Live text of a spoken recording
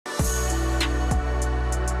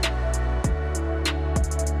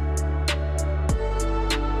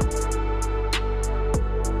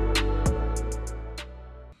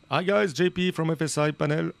Hi guys, JP from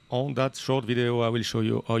FSiPanel. On that short video I will show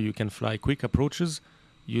you how you can fly quick approaches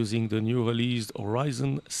using the new released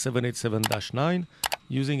Horizon 787-9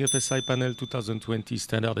 using FSiPanel 2020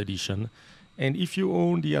 Standard Edition. And if you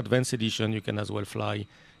own the Advanced Edition, you can as well fly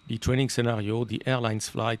the training scenario, the airline's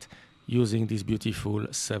flight, using this beautiful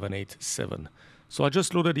 787. So I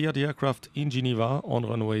just loaded here the aircraft in Geneva on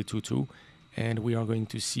runway 22, and we are going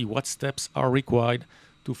to see what steps are required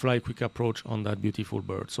to fly a quick approach on that beautiful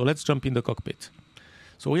bird. So let's jump in the cockpit.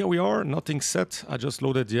 So here we are, nothing set. I just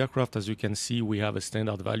loaded the aircraft. As you can see, we have a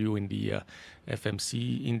standard value in the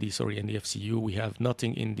FMC, in the FCU. We have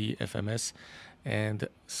nothing in the FMS, and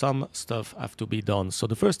some stuff have to be done. So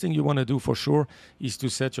the first thing you want to do for sure is to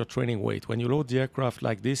set your training weight. When you load the aircraft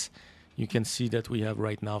like this, you can see that we have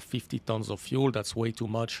right now 50 tons of fuel. That's way too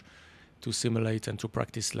much to simulate and to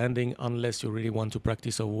practice landing, unless you really want to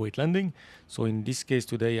practice overweight landing. So in this case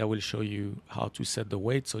today, I will show you how to set the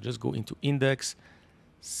weight. So just go into Index,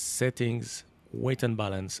 Settings, Weight and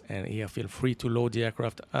Balance, and here feel free to load the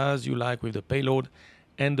aircraft as you like with the payload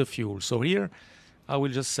and the fuel. So here I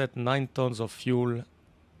will just set 9 tons of fuel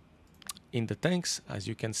in the tanks. As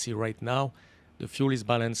you can see right now, the fuel is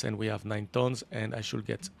balanced and we have 9 tons, and I should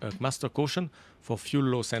get a master caution for fuel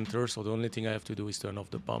low center. So the only thing I have to do is turn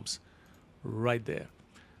off the pumps right there.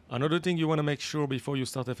 Another thing you want to make sure before you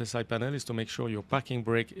start FSiPanel is to make sure your parking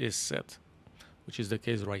brake is set, which is the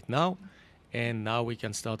case right now. And now we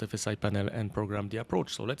can start FSiPanel and program the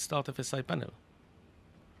approach. So let's start FSiPanel.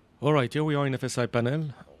 All right, here we are in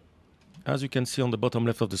FSiPanel. As you can see on the bottom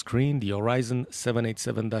left of the screen, the Horizon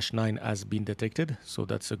 787-9 has been detected. So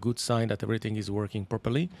that's a good sign that everything is working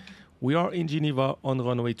properly. We are in Geneva on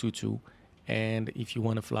runway 22. And if you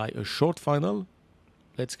want to fly a short final,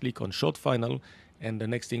 let's click on Short Final, and the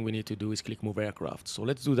next thing we need to do is click Move Aircraft. So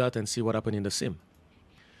let's do that and see what happened in the sim.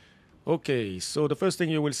 Okay, so the first thing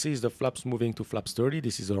you will see is the flaps moving to flaps 30.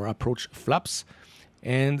 This is our approach flaps.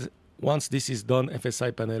 And once this is done,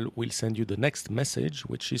 FSiPanel will send you the next message,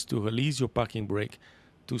 which is to release your parking brake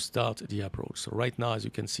to start the approach. So right now, as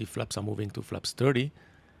you can see, flaps are moving to flaps 30.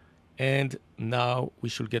 And now we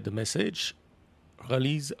should get the message,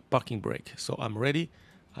 release parking brake. So I'm ready.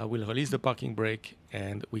 I will release the parking brake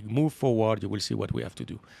and we move forward. You will see what we have to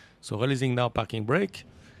do. So releasing now parking brake.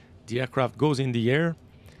 The aircraft goes in the air,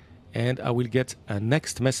 and I will get a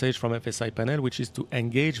next message from FSiPanel, which is to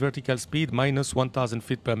engage vertical speed minus 1000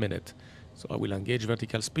 feet per minute. So I will engage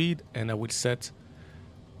vertical speed and I will set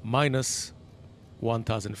minus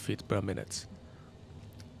 1000 feet per minute.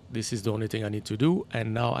 This is the only thing I need to do.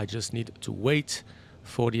 And now I just need to wait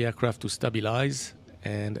for the aircraft to stabilize,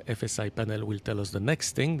 and FSiPanel will tell us the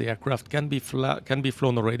next thing. The aircraft can be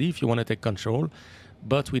flown already if you want to take control,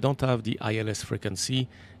 but we don't have the ILS frequency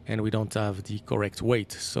and we don't have the correct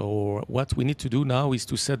weight. So what we need to do now is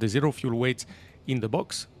to set the zero fuel weight in the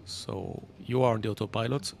box. So you are on the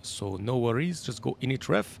autopilot, so no worries. Just go init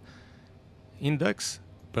ref, index,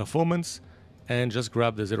 performance, and just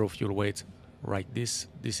grab the zero fuel weight like this.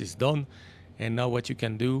 This is done. And now what you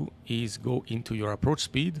can do is go into your approach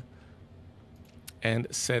speed and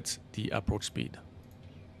set the approach speed.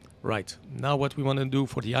 Right, now what we want to do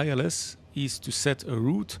for the ILS is to set a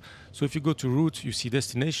route. So if you go to route, you see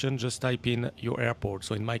destination, just type in your airport.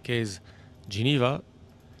 So in my case, Geneva.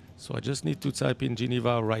 So I just need to type in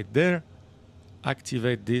Geneva right there,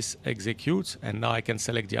 activate this, execute, and now I can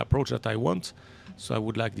select the approach that I want. So I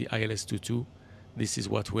would like the ILS 22. This is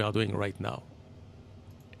what we are doing right now.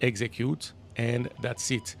 Execute, and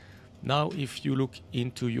that's it. Now, if you look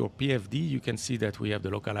into your PFD, you can see that we have the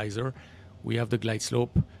localizer, we have the glide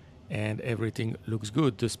slope, and everything looks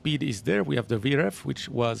good. The speed is there. We have the VREF, which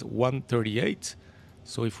was 138.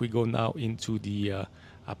 So if we go now into the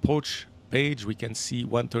approach page, we can see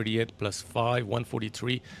 138 plus 5,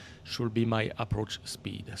 143 should be my approach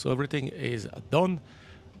speed. So everything is done.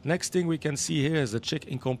 Next thing we can see here is the check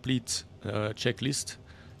incomplete checklist.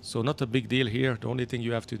 So not a big deal here. The only thing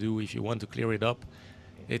you have to do if you want to clear it up,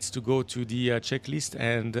 it's to go to the checklist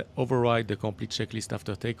and override the complete checklist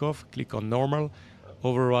after takeoff. Click on normal,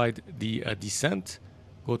 override the descent,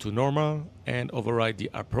 go to normal and override the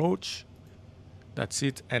approach. That's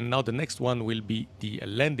it. And now the next one will be the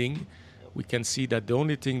landing. We can see that the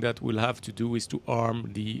only thing that we'll have to do is to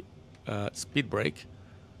arm the speed brake.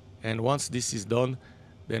 And once this is done,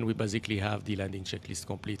 then we basically have the landing checklist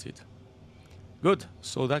completed. Good.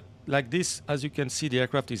 So that like this, as you can see, the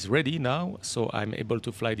aircraft is ready now. So I'm able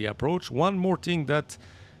to fly the approach. One more thing that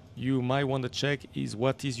you might want to check is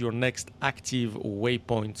what is your next active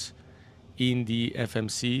waypoint in the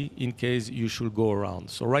FMC in case you should go around.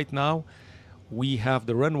 So right now we have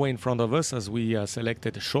the runway in front of us as we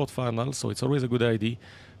selected a short final. So it's always a good idea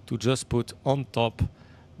to just put on top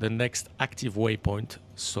the next active waypoint,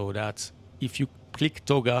 so that if you click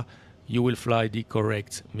toga, you will fly the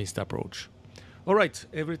correct missed approach. All right,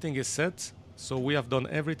 everything is set. So we have done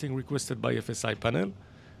everything requested by FSiPanel.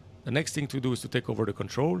 The next thing to do is to take over the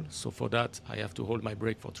control. So for that, I have to hold my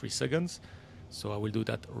brake for 3 seconds. So I will do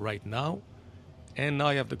that right now. And now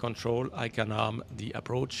I have the control. I can arm the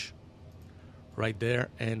approach right there.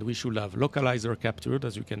 And we should have localizer captured,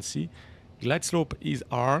 as you can see. Glide slope is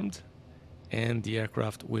armed. And the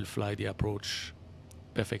aircraft will fly the approach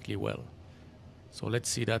perfectly well. So let's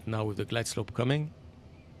see that now with the glide slope coming.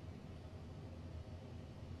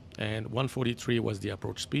 And 143 was the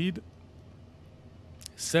approach speed.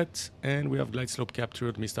 Set, and we have glide slope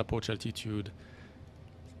captured, missed approach altitude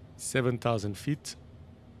 7,000 feet.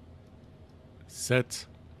 Set.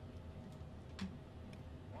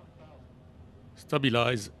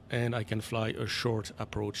 Stabilize, and I can fly a short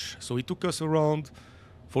approach. So it took us around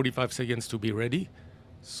 45 seconds to be ready.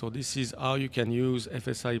 So this is how you can use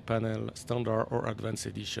FSiPanel Standard or Advanced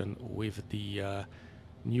Edition with the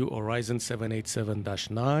new Horizon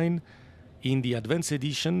 787-9. In the Advanced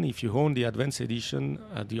Edition, if you own the Advanced Edition,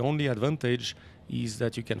 the only advantage is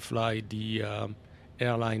that you can fly the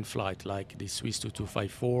airline flight, like the Swiss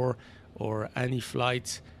 2254 or any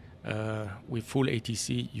flight with full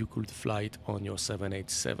ATC, you could fly it on your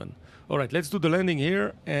 787. All right, let's do the landing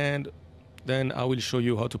here, and then I will show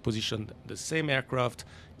you how to position the same aircraft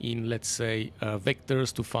in, let's say,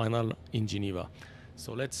 vectors to final in Geneva.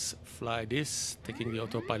 So let's fly this, taking the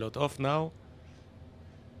autopilot off now,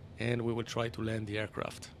 and we will try to land the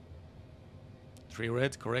aircraft. 3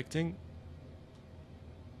 red, correcting.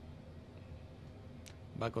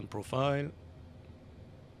 Back on profile.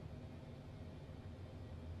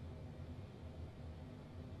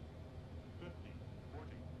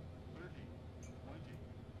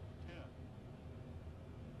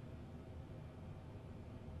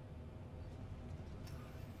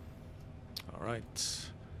 All right.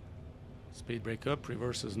 Speed brake up,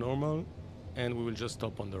 reverse as normal, and we will just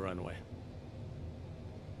stop on the runway.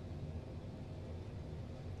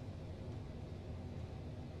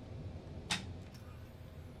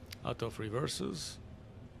 Out of reverses,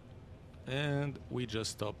 and we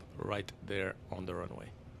just stop right there on the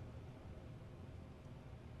runway.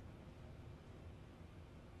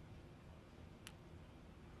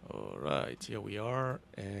 All right, here we are,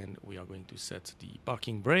 and we are going to set the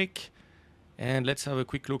parking brake. And let's have a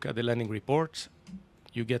quick look at the landing report.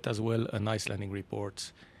 You get as well a nice landing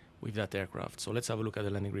report with that aircraft. So let's have a look at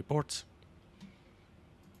the landing report.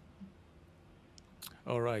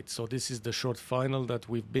 All right, so this is the short final that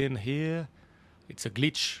we've been here. It's a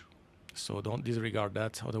glitch, so don't disregard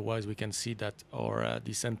that. Otherwise, we can see that our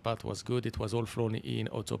descent path was good. It was all flown in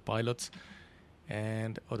autopilot.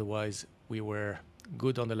 And otherwise, we were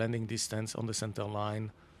good on the landing distance on the center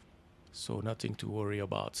line. So nothing to worry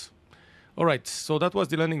about. All right, so that was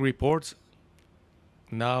the landing report.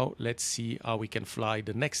 Now let's see how we can fly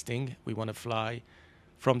the next thing. We want to fly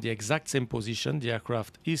from the exact same position. The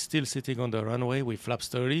aircraft is still sitting on the runway with flaps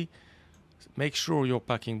 30. Make sure your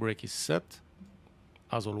parking brake is set,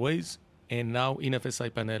 as always. And now in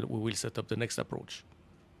FSiPanel, we will set up the next approach.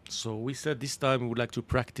 So we said this time we would like to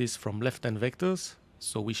practice from left-hand vectors.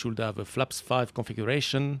 So we should have a flaps 5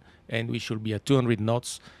 configuration, and we should be at 200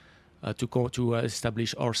 knots. To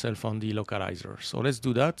establish ourselves on the localizer. So let's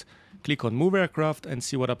do that. Click on Move Aircraft and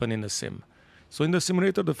see what happened in the sim. So in the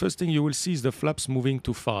simulator, the first thing you will see is the flaps moving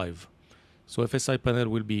to 5. So FSiPanel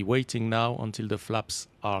will be waiting now until the flaps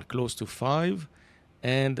are close to 5.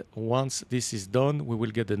 And once this is done, we will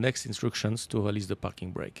get the next instructions to release the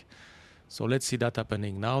parking brake. So let's see that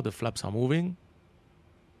happening now. The flaps are moving.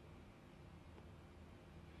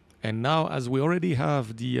 And now, as we already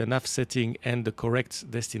have the nav setting and the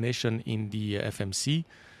correct destination in the FMC,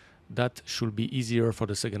 that should be easier for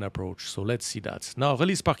the second approach. So let's see that. Now,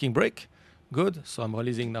 release parking brake. Good. So I'm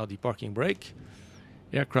releasing now the parking brake.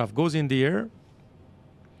 Aircraft goes in the air.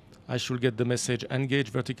 I should get the message, engage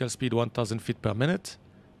vertical speed 1,000 feet per minute.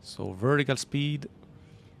 So vertical speed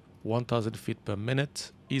 1,000 feet per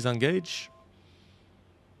minute is engaged.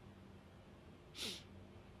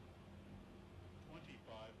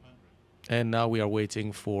 And now we are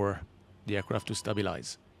waiting for the aircraft to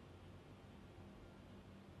stabilize.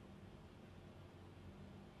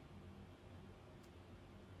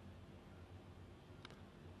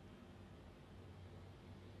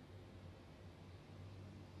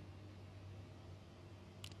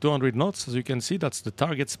 ...200 knots, as you can see, that's the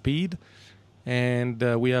target speed. And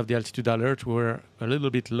we have the altitude alert. We're a little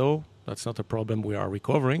bit low. That's not a problem. We are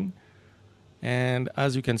recovering. And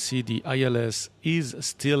as you can see, the ILS is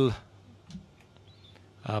still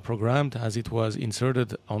programmed as it was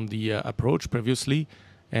inserted on the approach previously,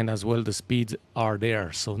 and as well the speeds are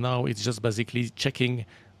there. So now it's just basically checking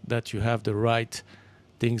that you have the right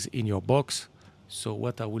things in your box. So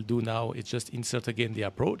what I will do now is just insert again the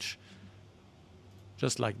approach,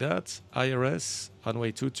 just like that, IRS,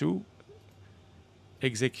 runway 22,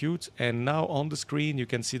 execute, and now on the screen you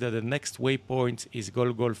can see that the next waypoint is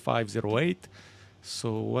Golgol 508.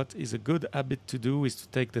 So what is a good habit to do is to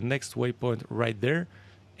take the next waypoint right there,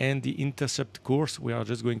 and the intercept course, we are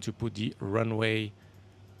just going to put the runway,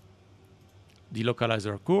 the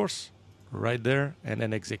localizer course right there, and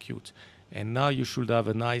then execute. And now you should have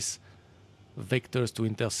a nice vectors to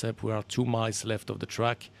intercept. We are 2 miles left of the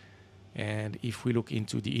track, and if we look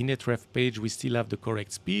into the init page, we still have the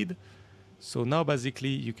correct speed. So now basically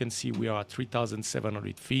you can see we are at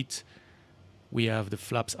 3,700 feet. We have the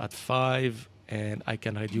flaps at 5, and I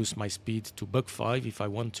can reduce my speed to Mach 5 if I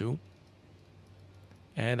want to.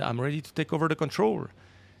 And I'm ready to take over the control.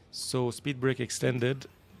 So speed brake extended.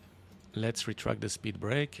 Let's retract the speed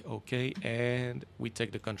brake. Okay, and we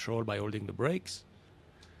take the control by holding the brakes.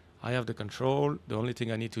 I have the control. The only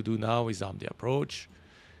thing I need to do now is arm the approach.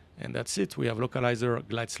 And that's it. We have localizer,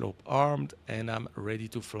 glide slope armed, and I'm ready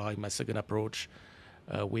to fly my second approach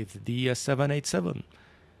with the 787.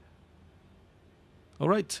 All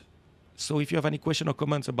right. So if you have any question or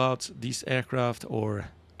comments about this aircraft or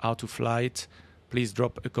how to fly it, please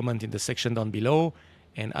drop a comment in the section down below.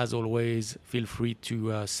 And as always, feel free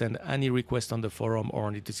to send any request on the forum or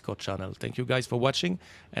on the Discord channel. Thank you guys for watching,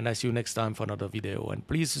 and I see you next time for another video. And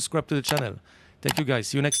please subscribe to the channel. Thank you guys.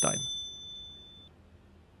 See you next time.